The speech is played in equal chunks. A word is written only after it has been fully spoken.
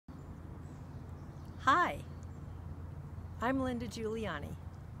Hi, I'm Linda Juliani,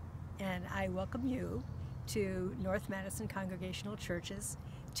 and I welcome you to North Madison Congregational Church's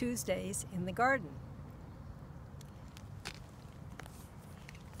Tuesdays in the Garden.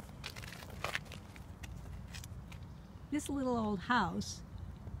 This little old house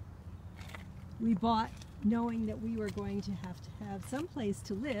we bought knowing that we were going to have some place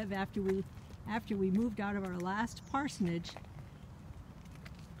to live after we moved out of our last parsonage.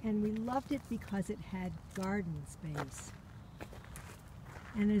 And we loved it because it had garden space.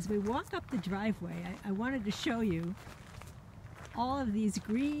 And as we walk up the driveway, I wanted to show you all of these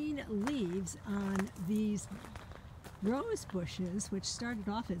green leaves on these rose bushes, which started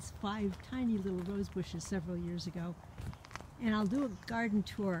off as 5 tiny little rose bushes several years ago. And I'll do a garden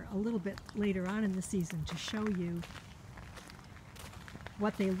tour a little bit later on in the season to show you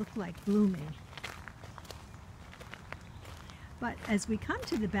what they look like blooming. But as we come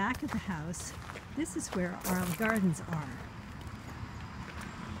to the back of the house, this is where our gardens are.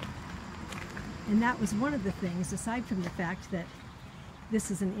 And that was one of the things, aside from the fact that this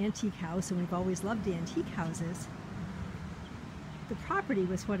is an antique house and we've always loved antique houses, the property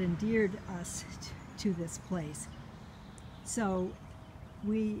was what endeared us to this place. So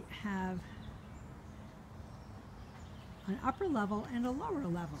we have an upper level and a lower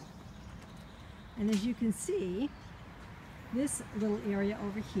level. And as you can see, this little area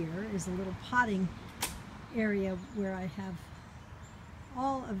over here is a little potting area where I have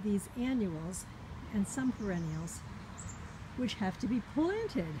all of these annuals and some perennials which have to be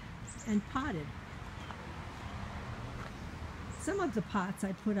planted and potted. Some of the pots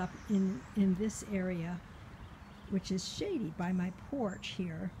I put up in this area, which is shady by my porch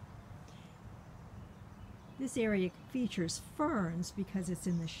here. This area features ferns because it's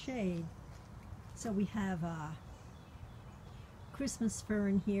in the shade. So we have a Christmas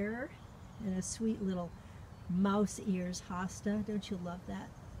fern here and a sweet little mouse ears hosta. Don't you love that?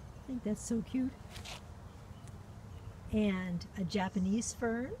 I think that's so cute. And a Japanese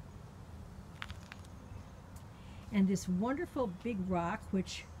fern. And this wonderful big rock,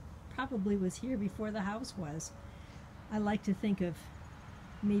 which probably was here before the house was. I like to think of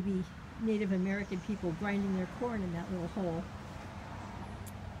maybe Native American people grinding their corn in that little hole.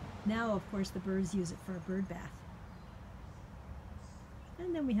 Now, of course, the birds use it for a bird bath.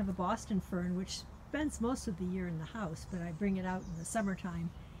 And then we have a Boston fern, which spends most of the year in the house, but I bring it out in the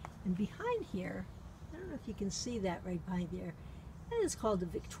summertime. And behind here, I don't know if you can see that right behind there, that is called the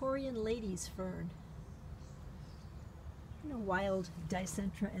Victorian ladies fern. You know, wild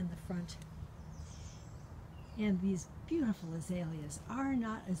dicentra in the front. And these beautiful azaleas. Are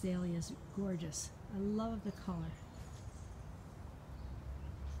not azaleas gorgeous? I love the color.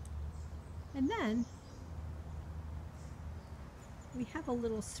 And then we have a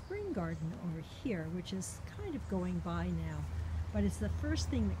little spring garden over here, which is kind of going by now, but it's the first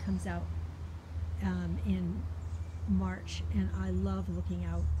thing that comes out in March, and I love looking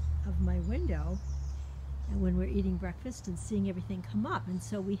out of my window and when we're eating breakfast and seeing everything come up. And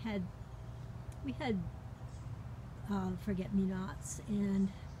so we had forget-me-nots and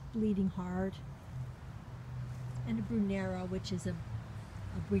bleeding heart and a brunera, which is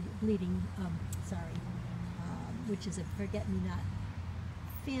which is a forget-me-not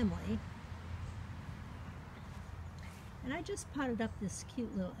family. And I just potted up this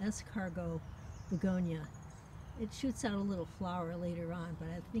cute little escargot begonia. It shoots out a little flower later on, but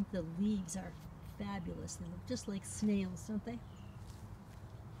I think the leaves are fabulous. They look just like snails, don't they?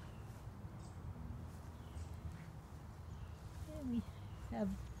 And we have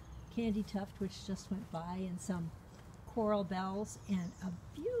candy tuft, which just went by, and some coral bells, and a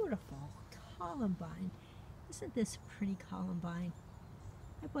beautiful columbine. Isn't this a pretty columbine?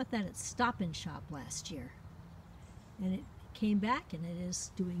 I bought that at Stop and Shop last year, and it came back and it is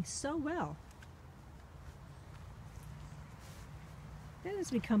doing so well. Then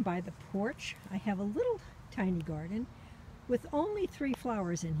as we come by the porch, I have a little tiny garden with only 3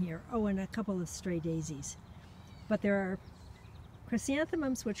 flowers in here. Oh, and a couple of stray daisies. But there are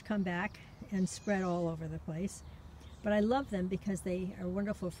chrysanthemums which come back and spread all over the place. But I love them because they are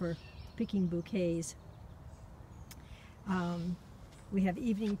wonderful for picking bouquets. We have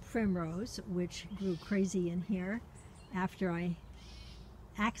evening primrose, which grew crazy in here after I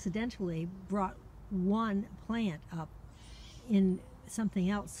accidentally brought one plant up in something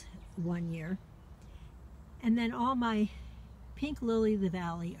else one year. And then all my pink lily of the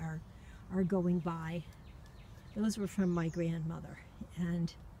valley are going by. Those were from my grandmother.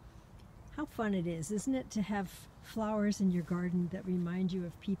 And how fun it is, isn't it, to have flowers in your garden that remind you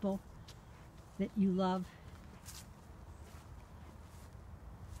of people that you love.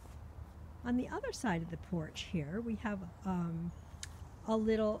 On the other side of the porch here, we have a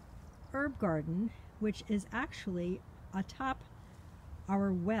little herb garden, which is actually atop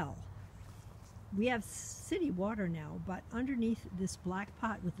our well. We have city water now, but underneath this black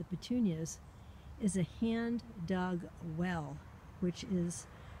pot with the petunias is a hand-dug well, which is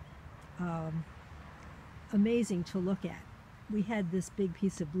amazing to look at. We had this big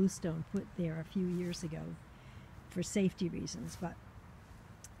piece of bluestone put there a few years ago for safety reasons, but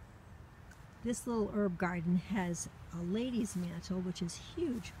this little herb garden has a lady's mantle, which is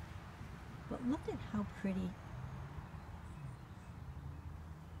huge, but look at how pretty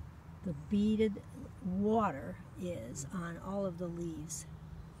the beaded water is on all of the leaves.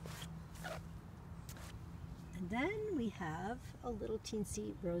 And then we have a little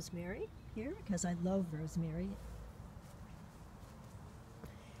teensy rosemary here, because I love rosemary.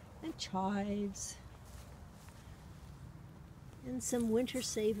 And chives. And some winter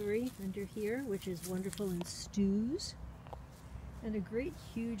savory under here, which is wonderful in stews. And a great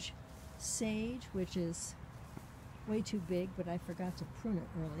huge sage, which is way too big, but I forgot to prune it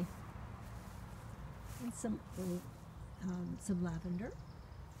early. And some lavender.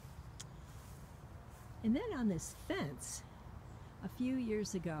 And then on this fence, a few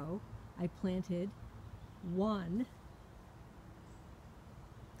years ago, I planted one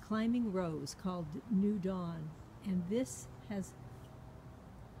climbing rose called New Dawn, and this has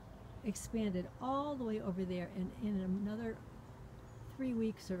expanded all the way over there, and in another 3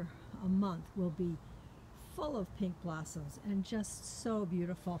 weeks or a month will be full of pink blossoms and just so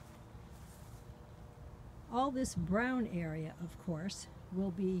beautiful. All this brown area, of course,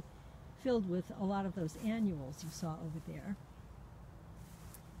 will be filled with a lot of those annuals you saw over there.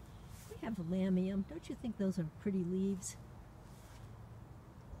 We have lamium. Don't you think those are pretty leaves?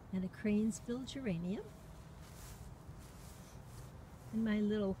 And a Cranesville geranium. And my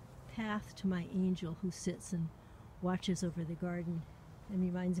little path to my angel who sits and watches over the garden and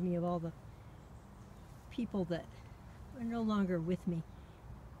reminds me of all the people that are no longer with me,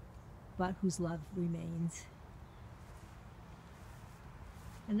 but whose love remains.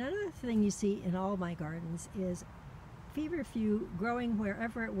 Another thing you see in all my gardens is feverfew growing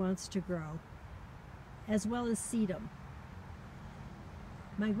wherever it wants to grow, as well as sedum.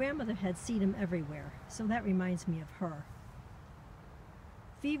 My grandmother had sedum everywhere, so that reminds me of her.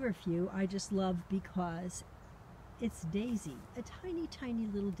 Feverfew I just love because it's daisy, a tiny, tiny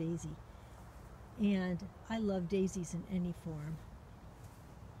little daisy. And I love daisies in any form.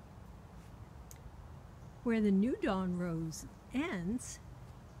 Where the New Dawn rose ends,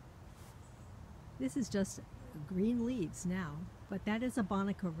 this is just green leaves now, but that is a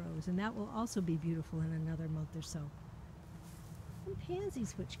Bonica rose, and that will also be beautiful in another month or so. And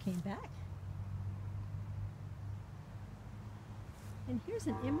pansies, which came back. And here's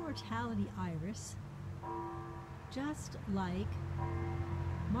an immortality iris, just like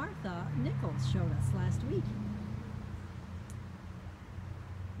Martha Nichols showed us last week.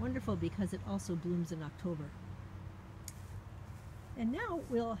 Wonderful, because it also blooms in October. And now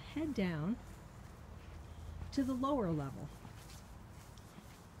we'll head down to the lower level.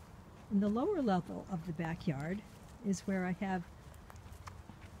 In the lower level of the backyard is where I have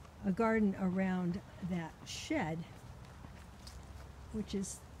a garden around that shed, which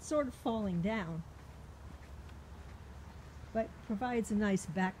is sort of falling down, but provides a nice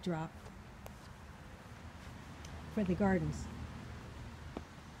backdrop for the gardens.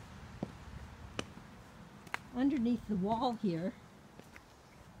 Underneath the wall here,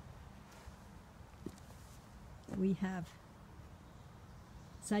 we have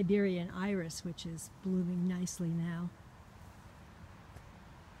Siberian iris, which is blooming nicely now.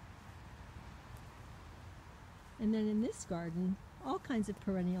 And then in this garden, all kinds of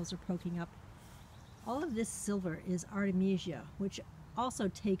perennials are poking up. All of this silver is Artemisia, which also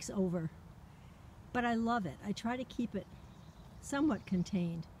takes over. But I love it. I try to keep it somewhat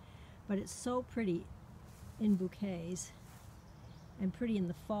contained, but it's so pretty in bouquets and pretty in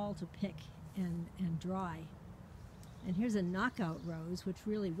the fall to pick and dry. And here's a knockout rose, which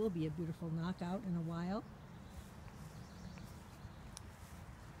really will be a beautiful knockout in a while.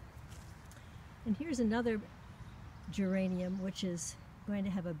 And here's another geranium, which is going to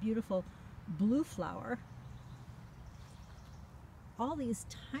have a beautiful blue flower. All these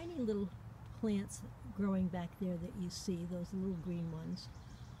tiny little plants growing back there that you see, those little green ones,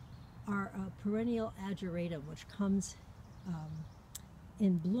 are a perennial ageratum, which comes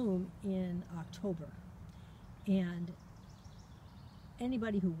in bloom in October. And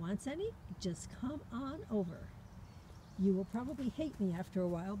anybody who wants any, just come on over. You will probably hate me after a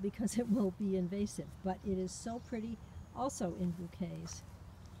while because it will be invasive, but it is so pretty, also in bouquets.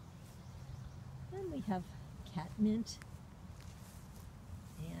 have catmint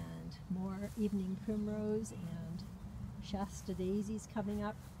and more evening primrose and Shasta daisies coming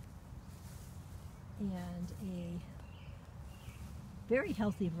up, and a very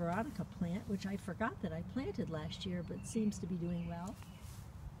healthy Veronica plant, which I forgot that I planted last year, but seems to be doing well.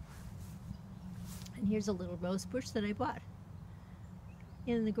 And here's a little rose bush that I bought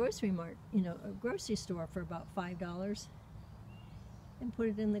in the grocery mart, a grocery store for about $5, and put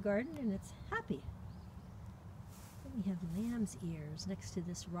it in the garden, and it's happy. Then we have lamb's ears next to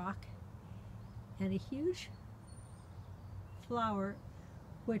this rock, and a huge flower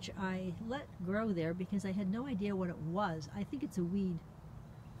which I let grow there because I had no idea what it was. I think it's a weed.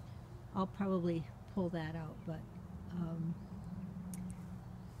 I'll probably pull that out, but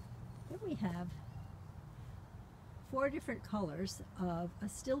then we have 4 different colors of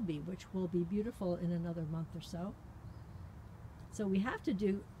astilbe, which will be beautiful in another month or so. So we have to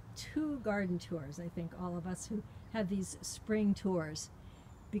do 2 garden tours, I think, all of us who have these spring tours,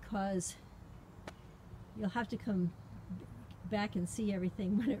 because you'll have to come back and see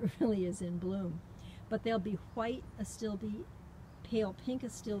everything when it really is in bloom. But there'll be white astilbe, pale pink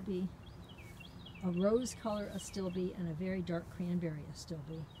astilbe, a rose color astilbe, and a very dark cranberry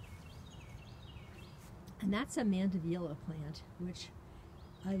astilbe. And that's a mandevilla plant, which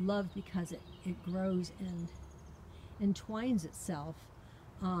I love because it grows and entwines itself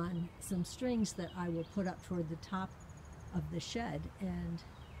on some strings that I will put up toward the top of the shed. And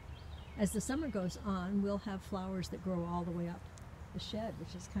as the summer goes on, we'll have flowers that grow all the way up the shed,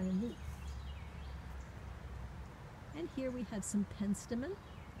 which is kind of neat. And here we have some penstemon.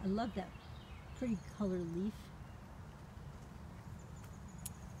 I love that pretty color leaf.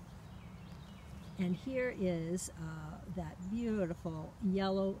 And here is that beautiful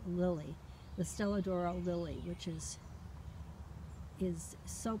yellow lily, the Stelladora lily, which is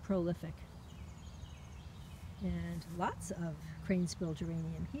so prolific. And lots of cranesbill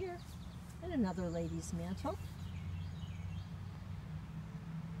geranium here, and another lady's mantle,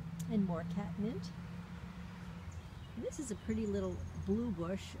 and more catmint. And this is a pretty little blue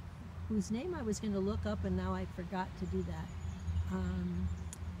bush whose name I was going to look up, and now I forgot to do that.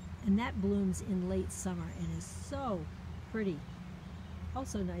 And that blooms in late summer and is so pretty.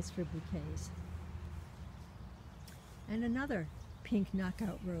 Also nice for bouquets. And another pink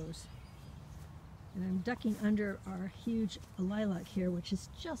knockout rose. And I'm ducking under our huge lilac here, which has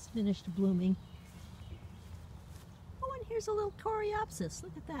just finished blooming. Oh, and here's a little coreopsis.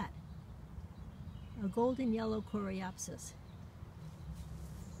 Look at that. A golden yellow coreopsis.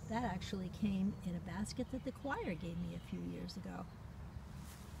 That actually came in a basket that the choir gave me a few years ago.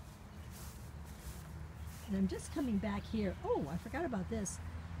 And I'm just coming back here. Oh, I forgot about this.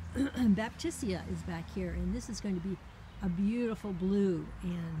 Baptisia is back here, and this is going to be a beautiful blue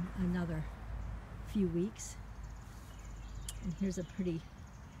in another few weeks. And here's a pretty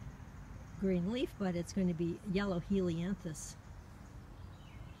green leaf, but it's going to be yellow helianthus.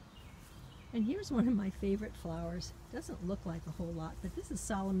 And here's one of my favorite flowers. Doesn't look like a whole lot, but this is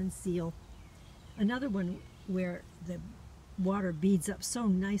Solomon's seal. Another one where the water beads up so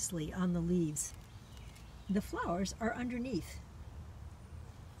nicely on the leaves. The flowers are underneath.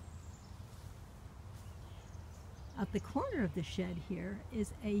 At the corner of the shed here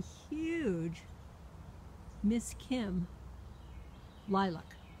is a huge Miss Kim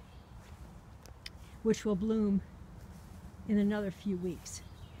lilac, which will bloom in another few weeks.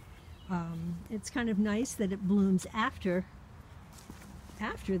 It's kind of nice that it blooms after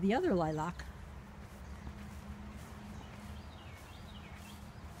the other lilac.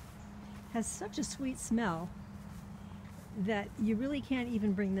 Has such a sweet smell that you really can't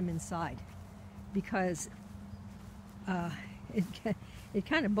even bring them inside, because it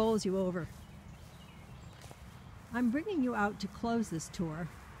kind of bowls you over. I'm bringing you out to close this tour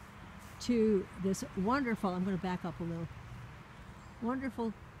to this wonderful, I'm going to back up a little,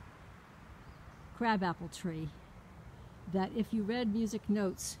 wonderful crabapple tree that, if you read music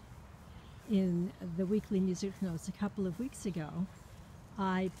notes in the weekly music notes a couple of weeks ago,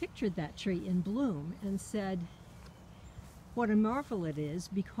 I pictured that tree in bloom and said what a marvel it is,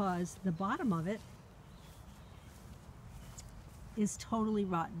 because the bottom of it is totally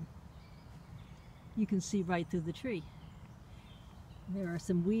rotten. You can see right through the tree. There are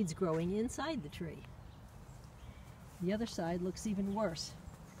some weeds growing inside the tree. The other side looks even worse.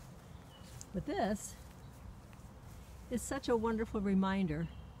 But this is such a wonderful reminder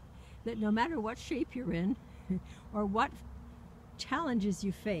that no matter what shape you're in or what challenges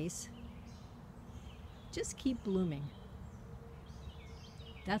you face, just keep blooming.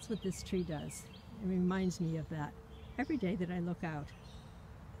 That's what this tree does. It reminds me of that every day that I look out.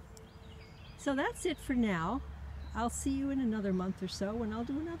 So that's it for now. I'll see you in another month or so when I'll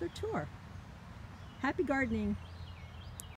do another tour. Happy gardening!